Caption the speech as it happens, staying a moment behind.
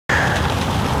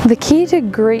The key to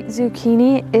great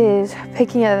zucchini is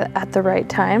picking it at the right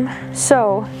time.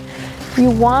 So you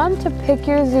want to pick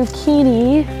your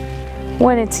zucchini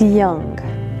when it's young.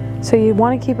 So you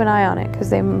want to keep an eye on it because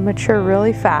they mature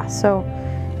really fast. So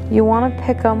you want to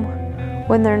pick them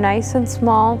when they're nice and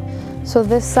small. So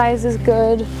this size is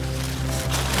good.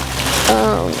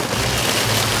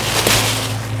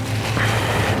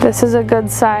 This is a good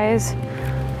size.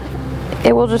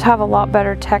 It will just have a lot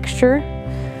better texture.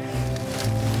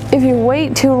 If you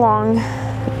wait too long,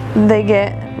 they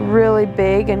get really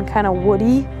big and kind of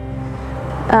woody.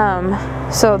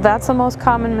 So that's the most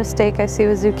common mistake I see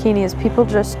with zucchini is people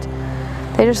just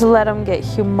let them get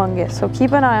humongous. So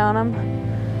keep an eye on them.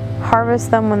 Harvest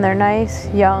them when they're nice,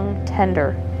 young,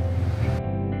 tender.